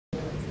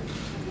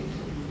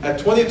At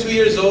 22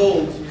 years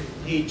old,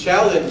 he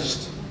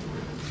challenged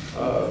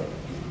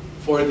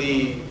for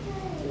the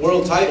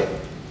world title.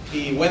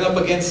 He went up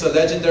against a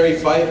legendary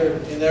fighter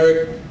in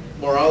Erik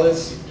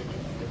Morales.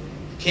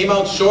 Came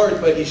out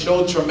short, but he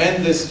showed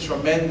tremendous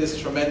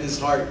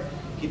heart.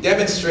 He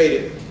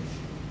demonstrated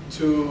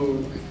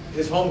to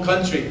his home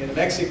country in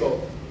Mexico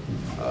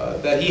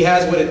that he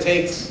has what it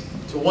takes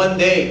to one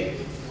day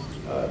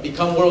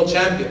become world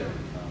champion.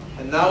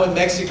 And now in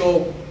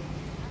Mexico,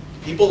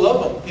 people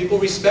love him, people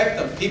respect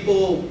him,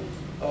 people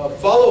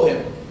follow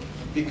him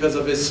because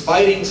of his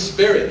fighting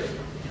spirit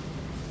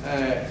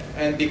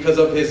and because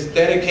of his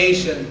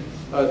dedication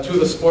to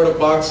the sport of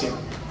boxing.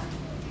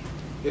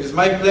 It is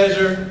my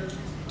pleasure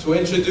to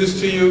introduce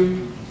to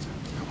you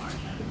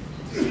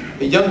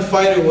a young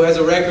fighter who has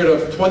a record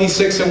of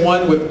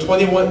 26-1 with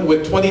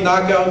 20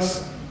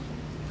 knockouts,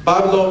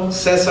 Pablo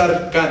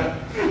Cesar Cano.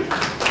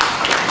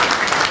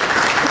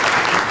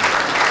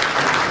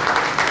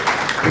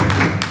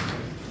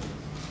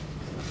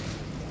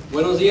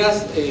 Buenos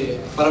días,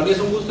 para mí es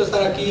un gusto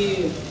estar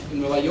aquí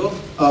en Nueva York.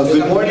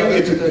 Good morning,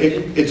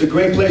 it's a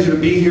great pleasure to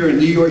be here in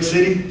New York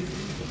City.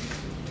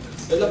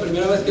 Es la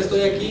primera vez que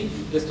estoy aquí,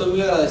 estoy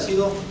muy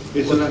agradecido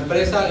con la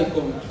empresa y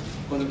con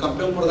el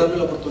campeón por darme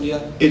la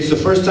oportunidad. It's the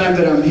first time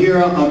that I'm here.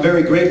 I'm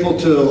very grateful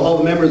to all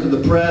the members of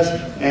the press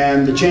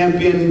and the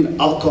champion,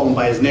 I'll call him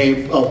by his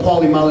name,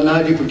 Paulie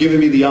Malignaggi, for giving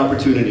me the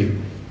opportunity.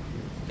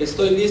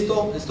 Estoy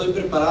listo, estoy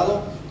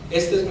preparado,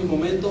 este es mi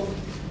momento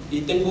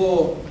y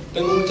tengo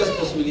muchas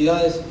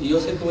posibilidades y yo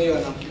sé que voy a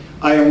ganar.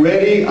 I am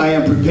ready, I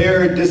am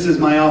prepared, this is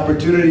my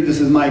opportunity,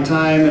 this is my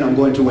time, and I'm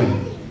going to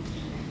win.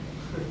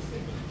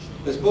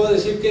 Les puedo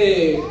decir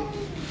que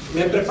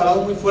me he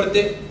preparado muy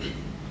fuerte.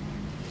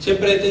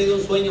 Siempre he tenido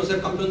un sueño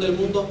ser campeón del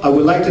mundo. I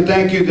would like to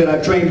thank you that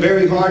I've trained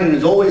very hard and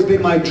it's always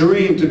been my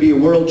dream to be a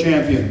world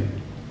champion.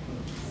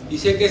 Y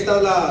sé que esta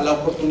es la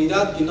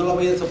oportunidad y no la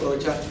voy a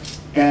desaprovechar.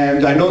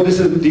 And I know this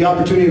is the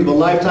opportunity of a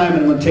lifetime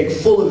and I'm going to take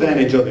full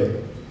advantage of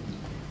it.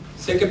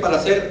 Sé que para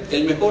ser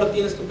el mejor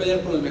tienes que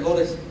pelear con los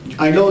mejores.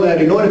 I know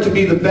that in order to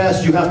be the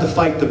best, you have to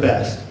fight the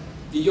best.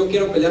 Y yo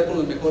quiero pelear con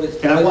los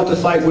mejores. And I want to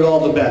fight with all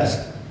the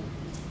best.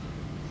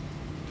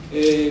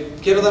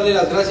 Quiero darle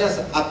las gracias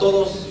a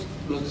todos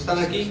los que están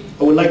aquí.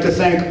 I would like to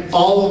thank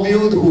all of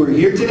you who are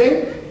here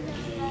today.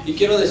 Y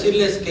quiero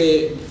decirles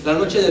que la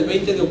noche del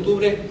 20 de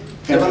octubre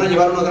se van a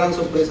llevar una gran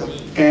sorpresa.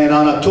 And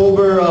on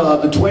October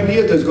the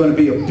 20th, there's going to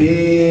be a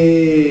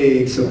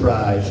big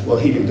surprise. Well,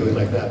 he didn't do it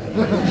like that.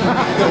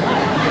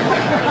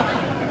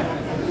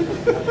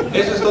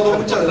 Eso es todo.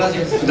 Muchas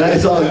gracias. That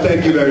is all.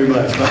 Thank you very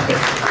much. Thank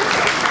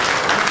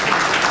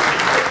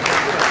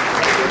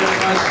you very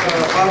much,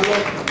 Pablo.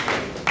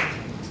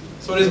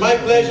 So it is my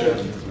pleasure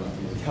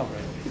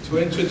to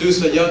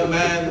introduce a young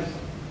man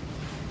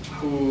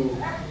who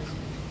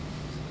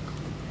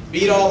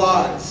beat all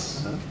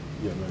odds.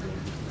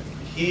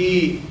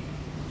 He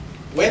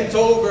went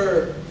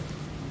over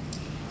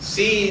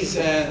seas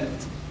and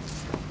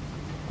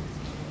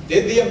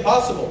did the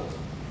impossible.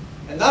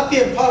 And not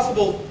the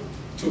impossible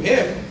to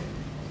him,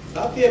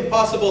 not the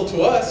impossible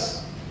to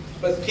us,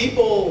 but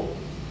people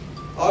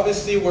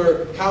obviously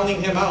were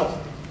counting him out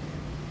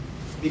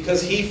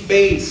because he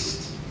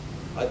faced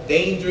a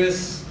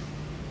dangerous,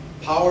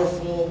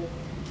 powerful,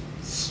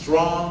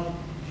 strong,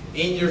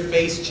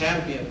 in-your-face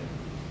champion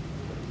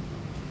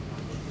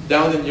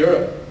down in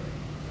Europe.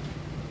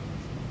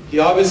 He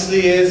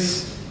obviously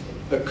is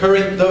the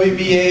current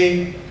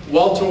WBA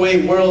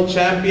welterweight world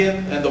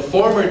champion and the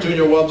former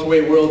junior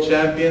welterweight world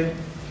champion.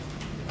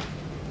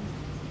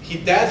 He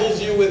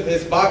dazzles you with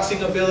his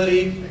boxing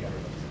ability.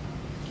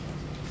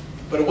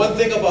 But one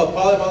thing about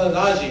Paulie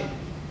Malignaggi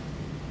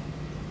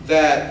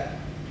that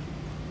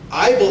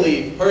I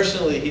believe,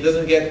 personally, he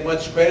doesn't get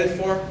much credit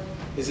for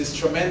is his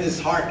tremendous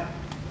heart.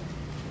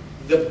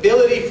 The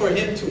ability for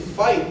him to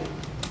fight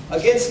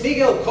against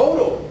Miguel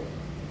Cotto,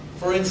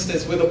 for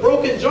instance, with a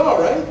broken jaw,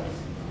 right?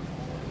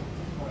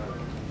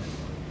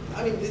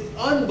 I mean, it's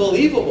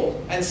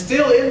unbelievable. And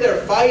still in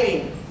there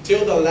fighting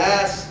till the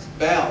last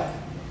bell.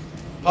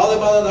 Paulie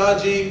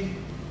Malignaggi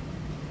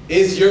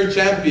is your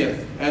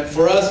champion. And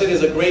for us, it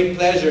is a great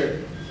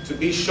pleasure to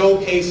be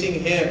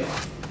showcasing him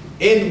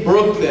in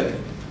Brooklyn,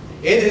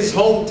 in his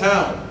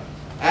hometown,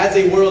 as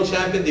a world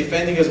champion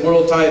defending his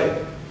world title.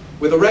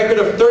 With a record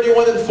of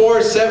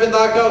 31-4, 7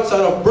 knockouts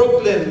out of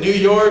Brooklyn, New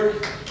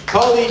York,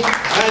 Paulie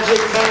Malignaggi.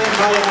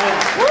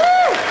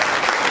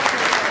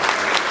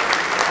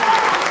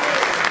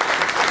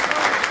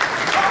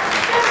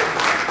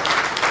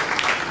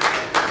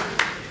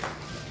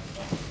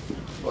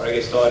 Before I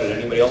get started,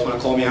 anybody else want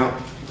to call me out?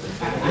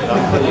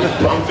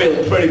 I'm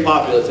feeling pretty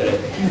popular today,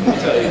 I'll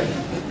tell you.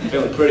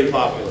 Feeling pretty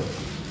popular.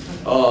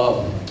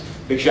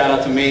 Big shout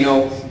out to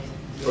Mano,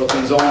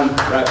 Brooklyn's own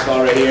rap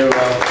star right here.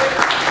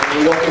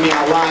 And welcoming me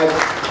out live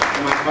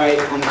for my fight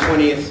on the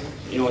 20th.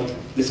 You know,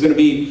 this is going to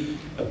be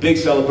a big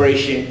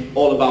celebration,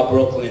 all about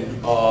Brooklyn.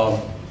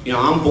 You know,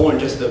 I'm born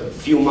just a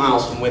few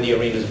miles from where the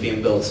arena is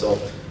being built. So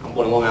I'm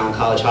born in Long Island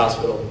College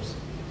Hospital,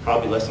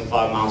 probably less than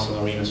 5 miles from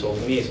the arena. So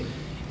for me,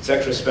 it's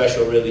extra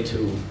special, really,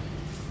 to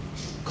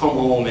come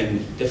home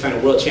and defend a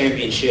world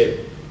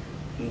championship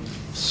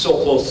so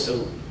close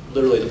to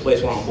literally the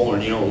place where I'm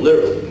born, you know,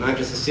 literally, not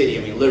just the city,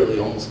 I mean literally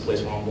almost the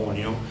place where I'm born,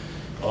 you know.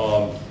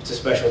 It's a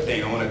special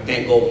thing. I want to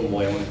thank Golden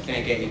Boy. I want to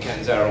thank Andy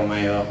Canzaro,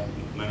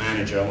 my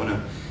manager. I want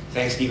to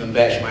thank Stephen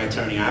Besh, my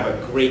attorney. I have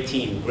a great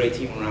team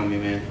around me,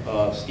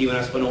 man. Steven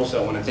Espinosa,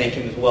 I want to thank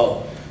him as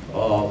well.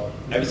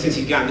 Ever since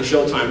he's gotten to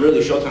Showtime,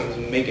 really, Showtime has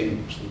been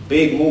making some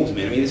big moves,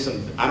 man. I mean, there's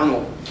some, I don't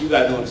know if you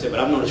guys know what I'm saying, but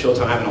I've known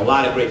Showtime having a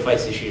lot of great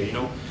fights this year, you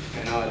know?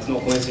 And it's no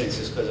coincidence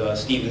just because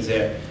Steven's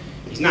there.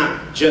 He's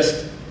not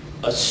just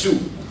a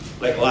suit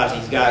like a lot of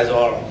these guys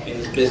are in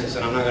this business,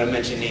 and I'm not going to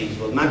mention names,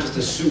 but not just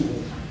a suit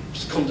who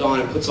just comes on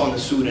and puts on the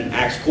suit and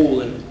acts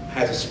cool and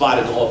has a spot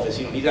in the office.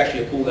 You know, he's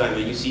actually a cool guy,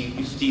 man. You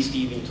see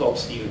Steven, you talk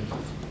to Steven,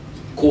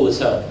 cool as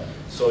hell.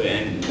 So,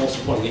 and most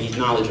importantly, he's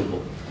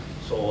knowledgeable.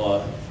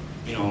 So,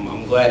 you know,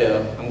 I'm glad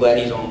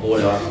he's on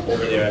board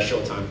over there at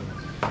Showtime.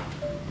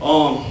 I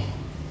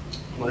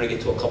want to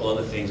get to a couple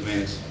other things,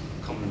 man. It's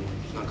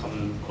not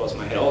coming across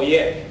my head. Oh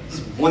yeah,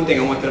 one thing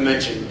I wanted to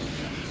mention.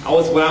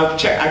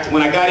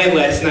 When I got in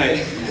last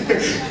night.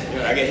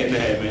 I get hit in the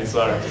head, man.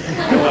 Sorry.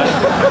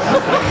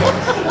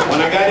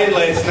 When I got in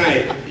last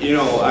night, you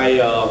know,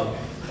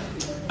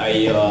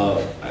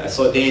 I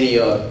saw Danny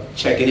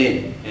checking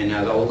in, and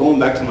as I was going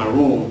back to my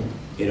room,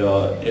 it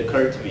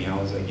occurred to me. I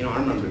was like, you know, I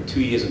remember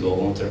 2 years ago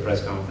going to the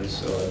press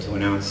conference to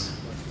announce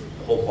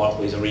the whole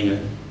Barclays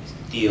Arena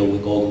deal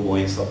with Golden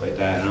Boy and stuff like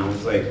that, and I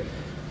was like,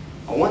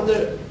 I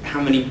wonder how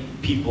many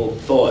people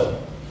thought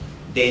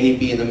Danny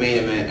be in the main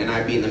event and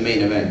I'd be in the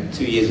main event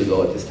 2 years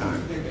ago at this time,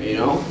 you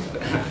know?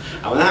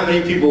 I wonder how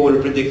many people would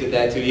have predicted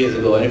that 2 years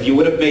ago, and if you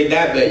would have made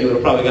that bet, you would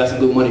have probably got some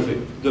good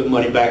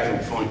money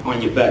back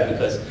on your bet,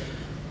 because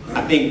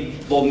I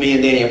think both me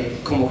and Danny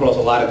have come across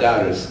a lot of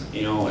doubters,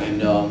 you know,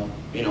 and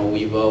you know,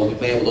 we've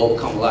been able to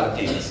overcome a lot of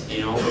things, you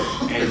know,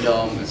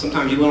 and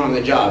sometimes you learn on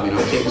the job, you know.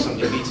 I've taken some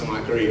defeats in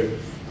my career,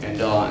 and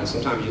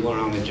sometimes you learn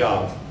on the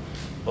job,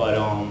 but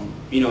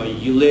you know,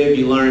 you live,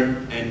 you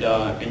learn,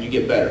 and you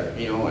get better,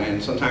 you know,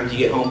 and sometimes you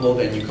get humbled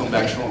and you come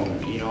back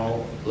stronger, you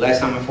know. Last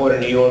time I fought in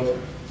New York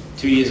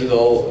 2 years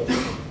ago,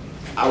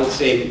 I would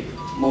say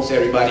most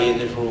everybody in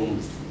this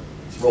room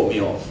wrote me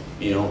off,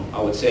 you know.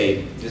 I would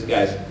say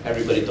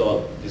everybody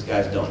thought this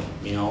guy's done,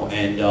 you know,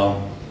 and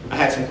I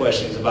had some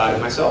questions about it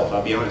myself,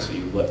 I'll be honest with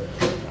you, but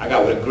I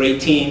got with a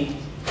great team,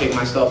 picked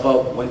my stuff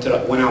up, went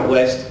out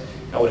west,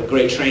 got with a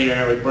great trainer,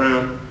 Eric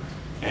Brown,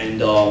 and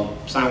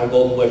signed with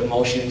Golden Boy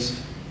Promotions.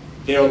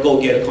 They're a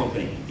go-getter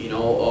company, you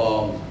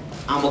know.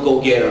 I'm a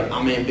go-getter,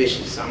 I'm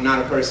ambitious. I'm not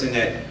a person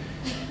that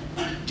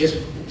just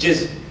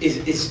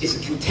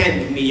is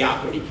content with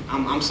mediocrity.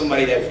 I'm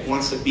somebody that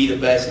wants to be the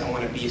best. I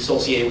want to be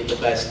associated with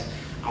the best.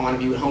 I want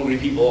to be with hungry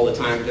people all the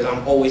time, because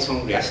I'm always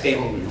hungry. I stay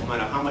hungry, no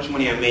matter how much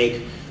money I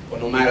make or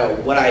no matter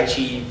what I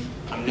achieve.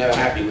 I'm never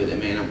happy with it,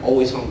 man. I'm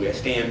always hungry. I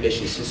stay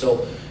ambitious. And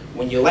so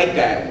when you're like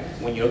that,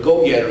 when you're a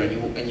go-getter and you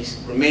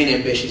remain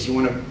ambitious, you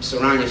want to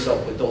surround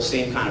yourself with those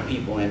same kind of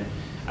people. And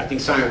I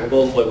think signing with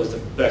Golden Boy was the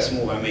best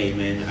move I made,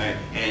 man.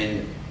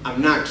 And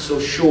I'm not so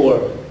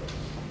sure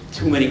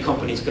too many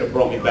companies could have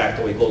brought me back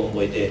the way Golden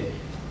Boy did.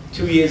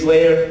 2 years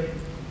later,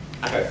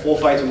 I had 4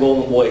 fights with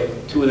Golden Boy,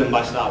 2 of them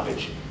by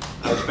stoppage.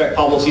 I respect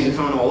Pablo Cesar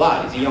Cano a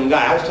lot. He's a young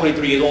guy. I was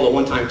 23 years old at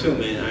one time too,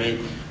 man. I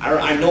mean,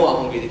 I know how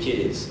hungry the kid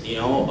is, you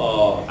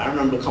know. I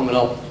remember coming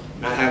up,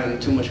 not having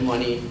too much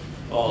money,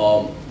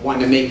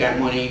 wanting to make that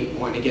money,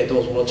 wanting to get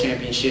those world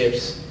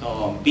championships,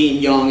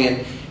 being young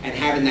and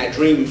having that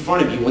dream in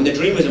front of you. When the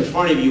dream is in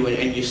front of you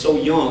and you're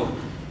so young,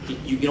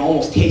 you can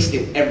almost taste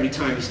it every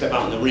time you step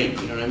out in the ring,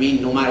 you know what I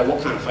mean? No matter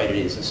what kind of fight it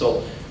is. And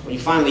so when you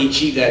finally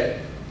achieve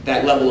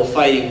that level of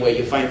fighting where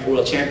you're fighting for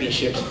world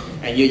championships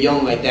and you're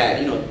young like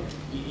that, you know,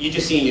 you're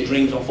just seeing your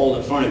dreams unfold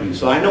in front of you.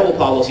 So I know what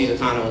Pablo Cesar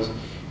Cano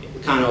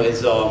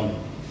is,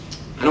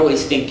 I know what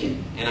he's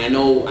thinking, and I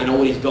know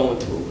what he's going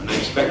through, and I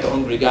respect the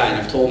hungry guy,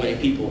 and I've told many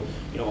people,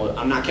 you know,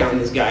 I'm not counting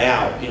this guy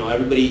out. You know,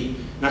 everybody,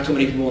 not too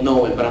many people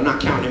know him, but I'm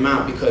not counting him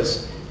out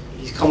because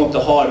he's come up the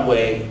hard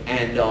way,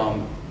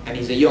 and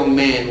he's a young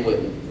man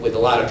with a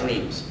lot of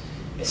dreams.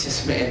 It's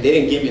just, man, they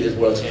didn't give me this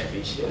world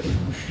championship.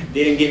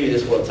 They didn't give me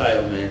this world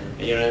title, man.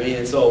 You know what I mean?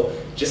 And so,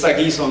 just like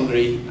he's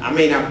hungry, I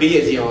may not be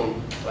as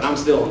young, but I'm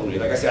still hungry.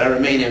 Like I said, I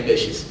remain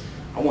ambitious.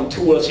 I won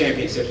 2 world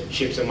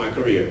championships in my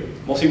career.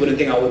 Most people didn't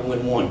think I would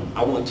win 1.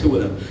 I won 2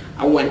 of them.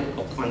 I went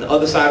on the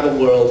other side of the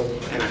world,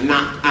 and I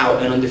knocked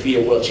out an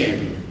undefeated world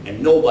champion.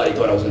 And nobody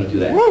thought I was going to do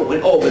that. I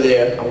went over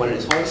there, I went in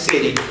his home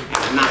city, and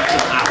I knocked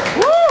him out.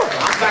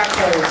 I'm back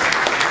home,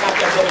 I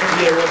got that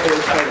WBA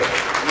world title,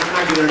 and I'm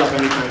not giving it up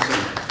anytime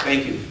soon.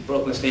 Thank you.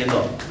 Brooklyn, stand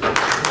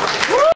up.